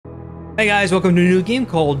Hey guys, welcome to a new game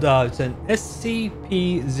called it's an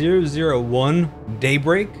SCP-001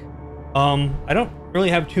 Daybreak. I don't really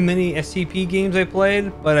have too many SCP games I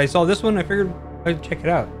played, but I saw this one, I figured I'd check it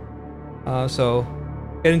out. So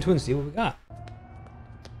get into it and see what we got.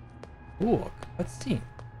 Ooh, let's see.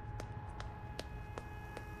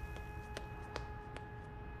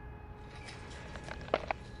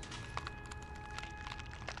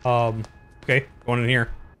 Okay, going in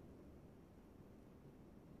here.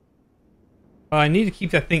 I need to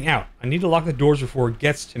keep that thing out. I need to lock the doors before it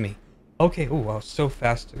gets to me. Okay. Oh, wow, so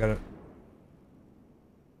fast. I gotta.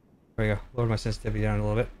 There we go. Lower my sensitivity down a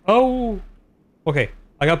little bit. Oh. Okay.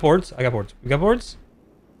 I got boards. I got boards. We got boards.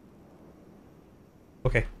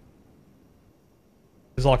 Okay.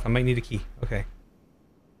 It's locked. I might need a key. Okay.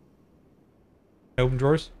 Can I open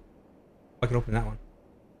drawers? I can open that one.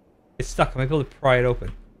 It's stuck. I might be able to pry it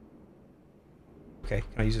open. Okay.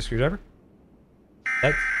 Can I use a screwdriver?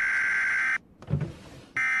 That's.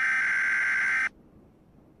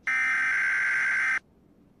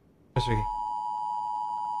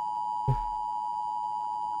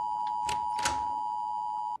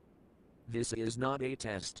 This is not a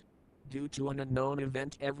test. Due to an unknown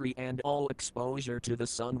event, every and all exposure to the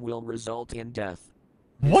sun will result in death.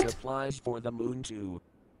 What? This applies for the moon too.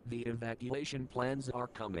 The evacuation plans are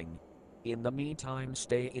coming. In the meantime,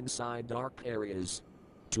 stay inside dark areas.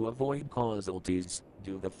 To avoid casualties,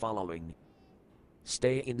 do the following.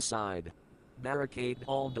 Stay inside. Barricade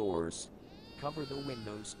all doors. Cover the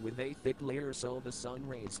windows with a thick layer so the sun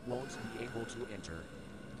rays won't be able to enter.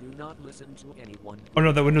 Do not listen to anyone. Oh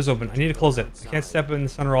no, that window's open. I need to close it. I can't step in the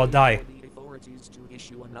sun or I'll die. The authorities to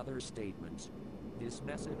issue another statement. This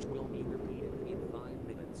message will be repeated in 5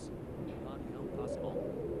 minutes. Not how possible.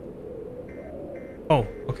 Oh,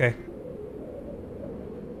 okay.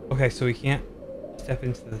 Okay, so we can't step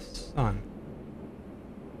into the sun.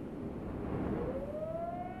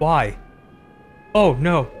 Why? Oh,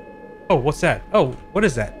 no. Oh, what's that? Oh, what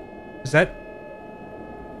is that? Is that...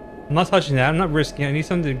 I'm not touching that. I'm not risking it. I need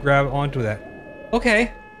something to grab onto that.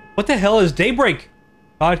 Okay. What the hell is Daybreak?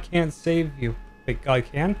 God can't save you. Wait, God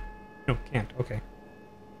can? No, can't. Okay.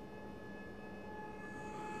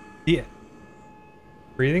 Yeah.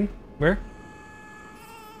 Breathing? Where?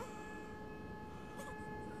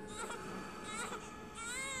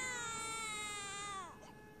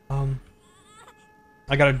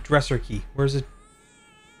 I got a dresser key. Where's it?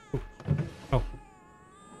 Oh.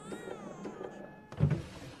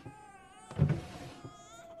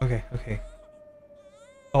 Okay, okay.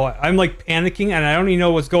 Oh, I'm like panicking and I don't even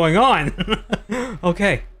know what's going on.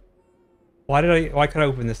 Okay. Why could I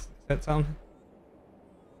open this? Is that something?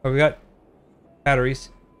 Oh, we got batteries.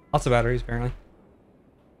 Lots of batteries, apparently.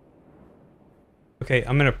 Okay,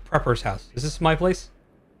 I'm in a prepper's house. Is this my place?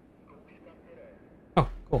 Oh,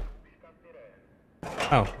 cool.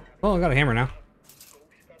 Oh, well, I got a hammer now.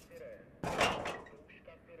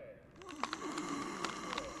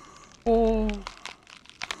 Oh.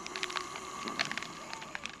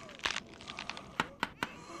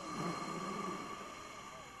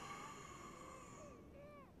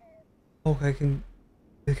 Oh, am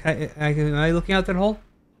I looking out that hole?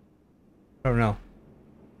 I don't know.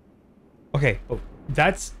 Okay, oh,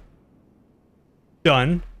 that's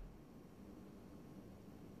done.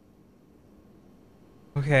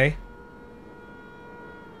 Okay.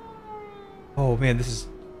 Oh man, this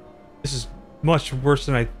is much worse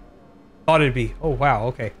than I thought it'd be. Oh wow,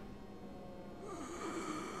 okay.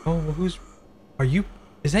 Oh, are you,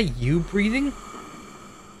 is that you breathing?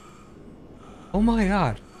 Oh my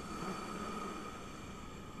god.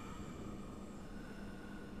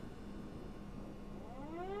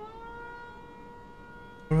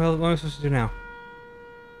 What am I supposed to do now?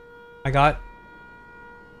 I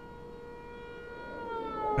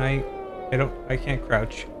can't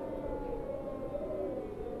crouch.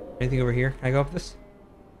 Anything over here? Can I go up this?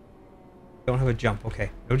 Don't have a jump. Okay.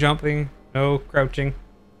 No jumping. No crouching.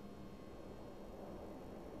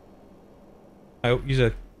 I use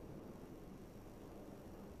a...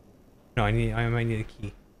 No, I might need a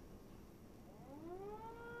key.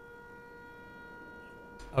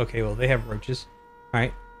 Okay, well, they have roaches.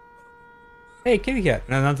 Alright. Hey, kitty cat.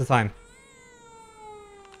 No, not the time.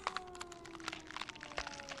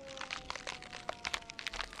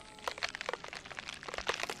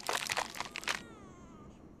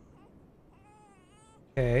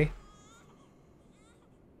 Okay.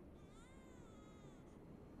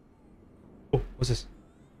 Oh, what's this? Can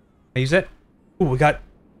I use it? Oh, we got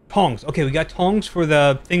tongs. Okay, we got tongs for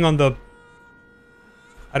the thing on the...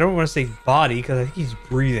 I don't want to say body, because I think he's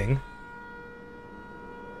breathing.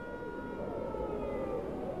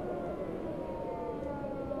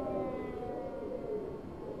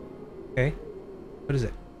 Okay. What is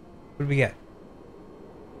it? What did we get?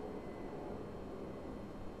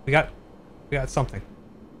 We got something.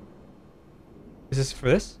 Is this for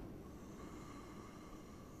this?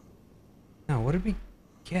 No, what did we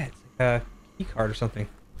get? It's like a key card or something.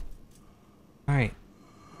 Alright.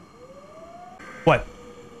 What?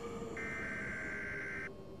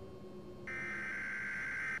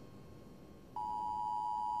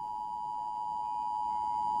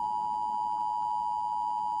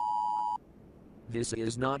 This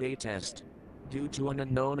is not a test. Due to an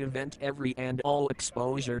unknown event, every and all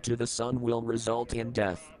exposure to the sun will result in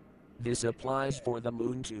death. This applies for the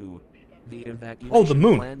moon too. The evacuation Oh, the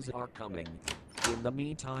moon. plans are coming. In the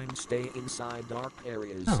meantime, stay inside dark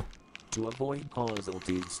areas. Oh. To avoid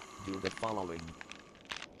casualties, do the following.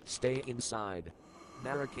 Stay inside.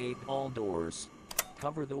 Barricade all doors.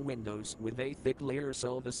 Cover the windows with a thick layer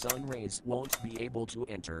so the sun rays won't be able to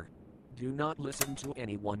enter. Do not listen to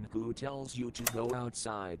anyone who tells you to go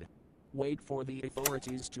outside. Wait for the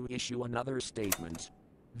authorities to issue another statement.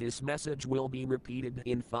 This message will be repeated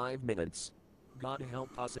in 5 minutes. God help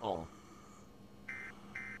us all.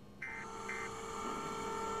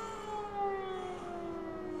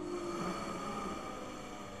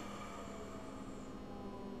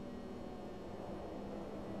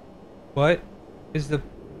 What is the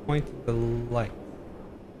point of the light?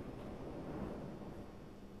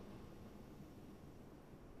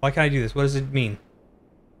 Why can't I do this? What does it mean?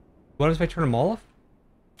 What if I turn them all off?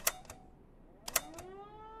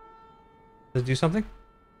 Does it do something?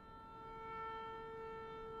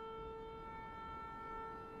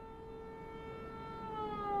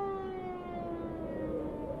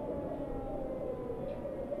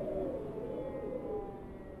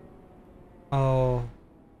 Oh.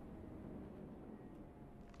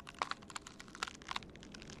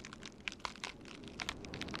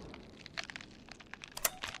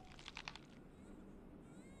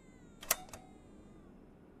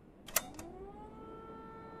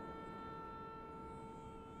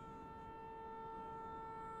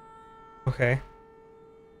 Okay.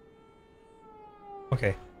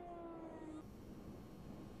 Okay.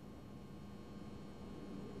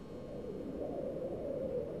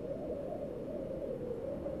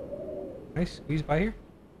 Can I squeeze by here?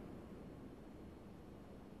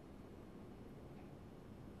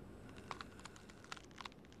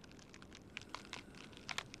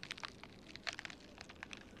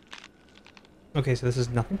 Okay, so this is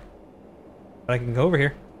nothing. But I can go over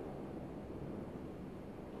here.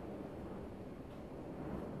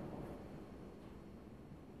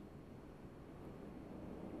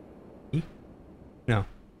 No.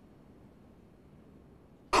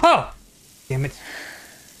 Oh! Damn it.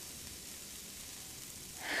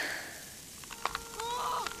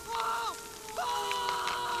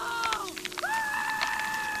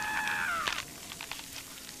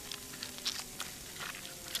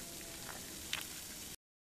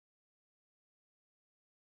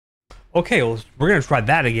 Okay, well, we're gonna try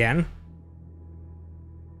that again.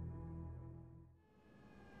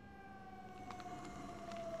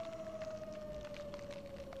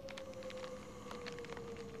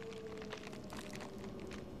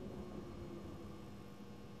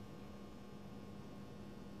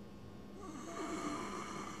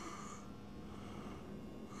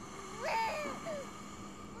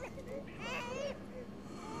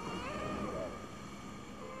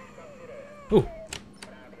 Ooh.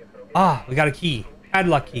 Ah, we got a key.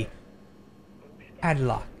 Padlock key.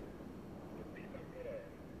 Padlock.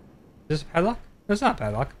 Is this a padlock? No, it's not a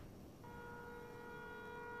padlock.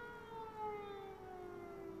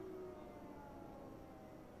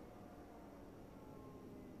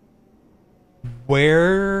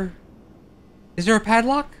 Where... Is there a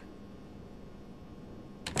padlock?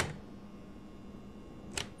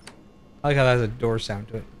 I like how that has a door sound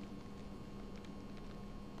to it.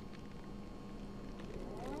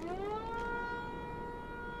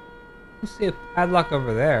 I see a padlock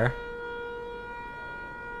over there.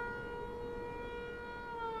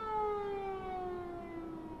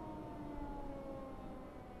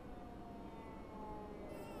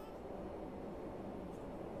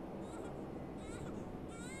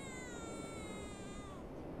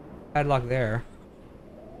 Padlock there.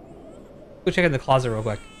 Go check in the closet real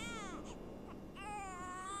quick.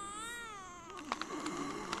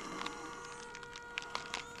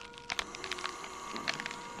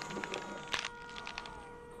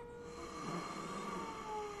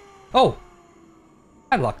 Oh!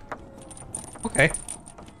 Padlock. Okay.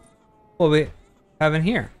 What do we have in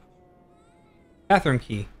here? Bathroom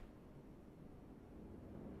key.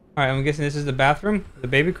 Alright, I'm guessing this is the bathroom? The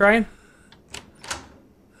baby crying?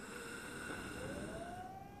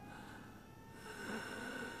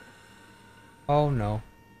 Oh no.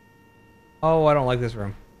 Oh, I don't like this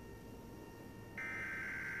room.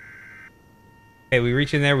 Okay, we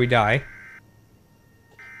reach in there, we die.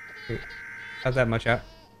 Got that much out.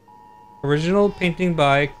 Original painting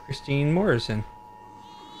by Christine Morrison.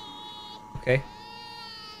 Okay.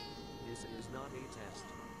 This is not a test.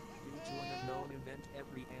 Due to an unknown event,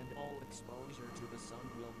 every and all exposure to the sun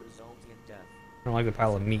will result in death. I don't like the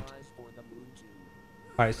pile of meat. Supplies for the moon too.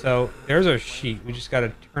 Alright, so there's our sheet. We just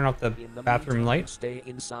gotta turn off the bathroom meantime, light. Stay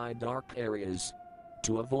inside dark areas.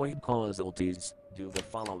 To avoid casualties, do the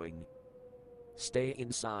following. Stay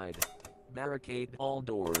inside. Barricade all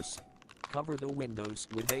doors. Cover the windows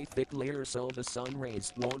with a thick layer so the sun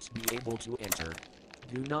rays won't be able to enter.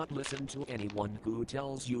 Do not listen to anyone who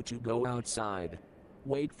tells you to go outside.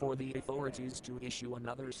 Wait for the authorities to issue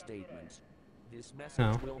another statement. This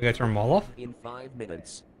message will we gotta turn them all off? in 5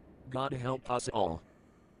 minutes. God help us all.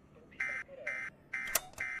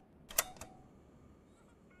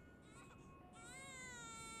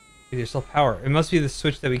 There's still power. It must be the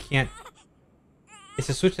switch that we can't... It's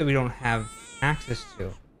a switch that we don't have access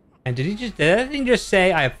to. And did that thing just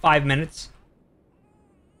say I have 5 minutes?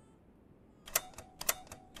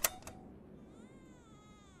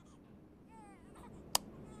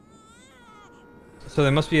 So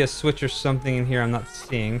there must be a switch or something in here I'm not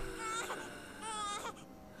seeing.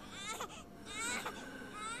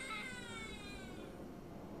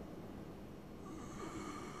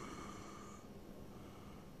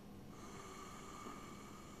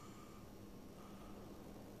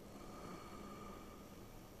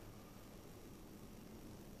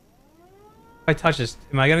 If I touch this,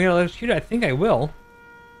 am I gonna get electrocuted? I think I will.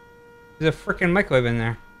 There's a freaking microwave in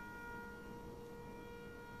there.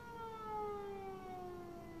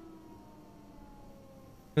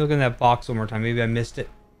 Let me look in that box one more time. Maybe I missed it.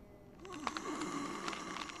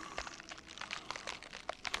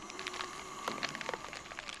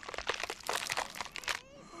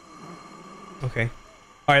 Okay.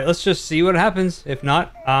 Alright, let's just see what happens. If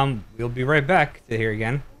not, we'll be right back to here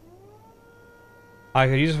again. I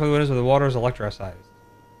could use it for the windows where the water is electricized.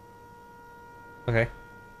 Okay.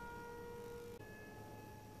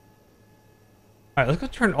 Alright, let's go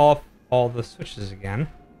turn off all the switches again.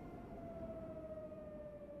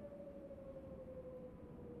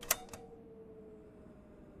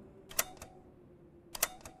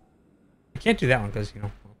 I can't do that one because, you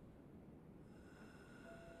know.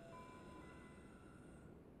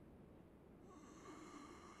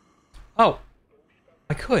 Oh!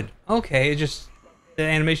 I could. Okay, it just... The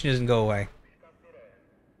animation doesn't go away.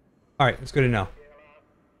 Alright, that's good to know.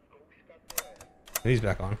 These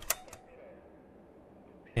back on.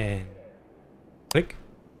 And... click.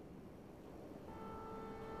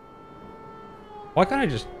 Why can't I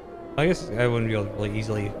just... I guess I wouldn't be able to really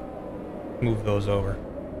easily move those over.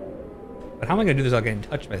 But how am I going to do this without getting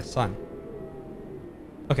touched by the sun?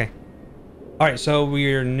 Okay. Alright, so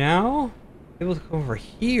we are now able to come over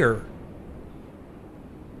here.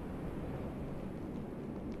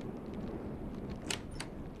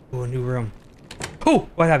 Oh, a new room. Oh,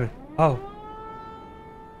 what happened? Oh.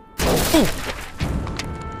 Oh.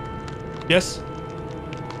 Yes.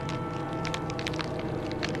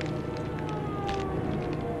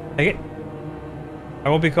 Take it. I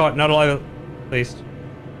won't be caught. Not alive, at least.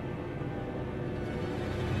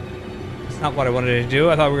 That's not what I wanted to do.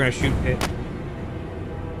 I thought we were going to shoot it.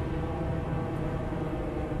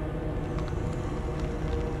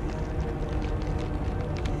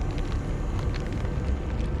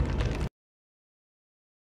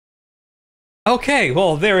 Okay,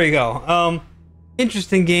 well, there we go.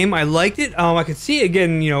 Interesting game. I liked it. I could see it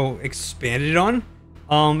getting, you know, expanded on.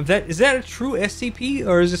 Is that a true SCP,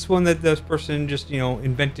 or is this one that this person just, you know,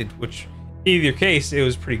 invented? Which, in either case, it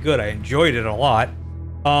was pretty good. I enjoyed it a lot.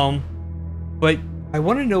 But I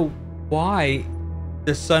want to know why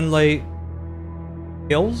the sunlight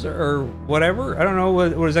kills or whatever. I don't know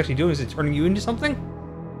what it's actually doing. Is it turning you into something?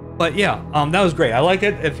 But yeah, that was great. I liked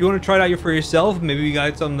it. If you want to try it out for yourself, maybe you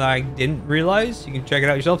got something that I didn't realize, you can check it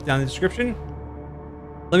out yourself down in the description.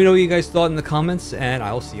 Let me know what you guys thought in the comments, and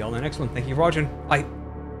I will see you all in the next one. Thank you for watching. Bye.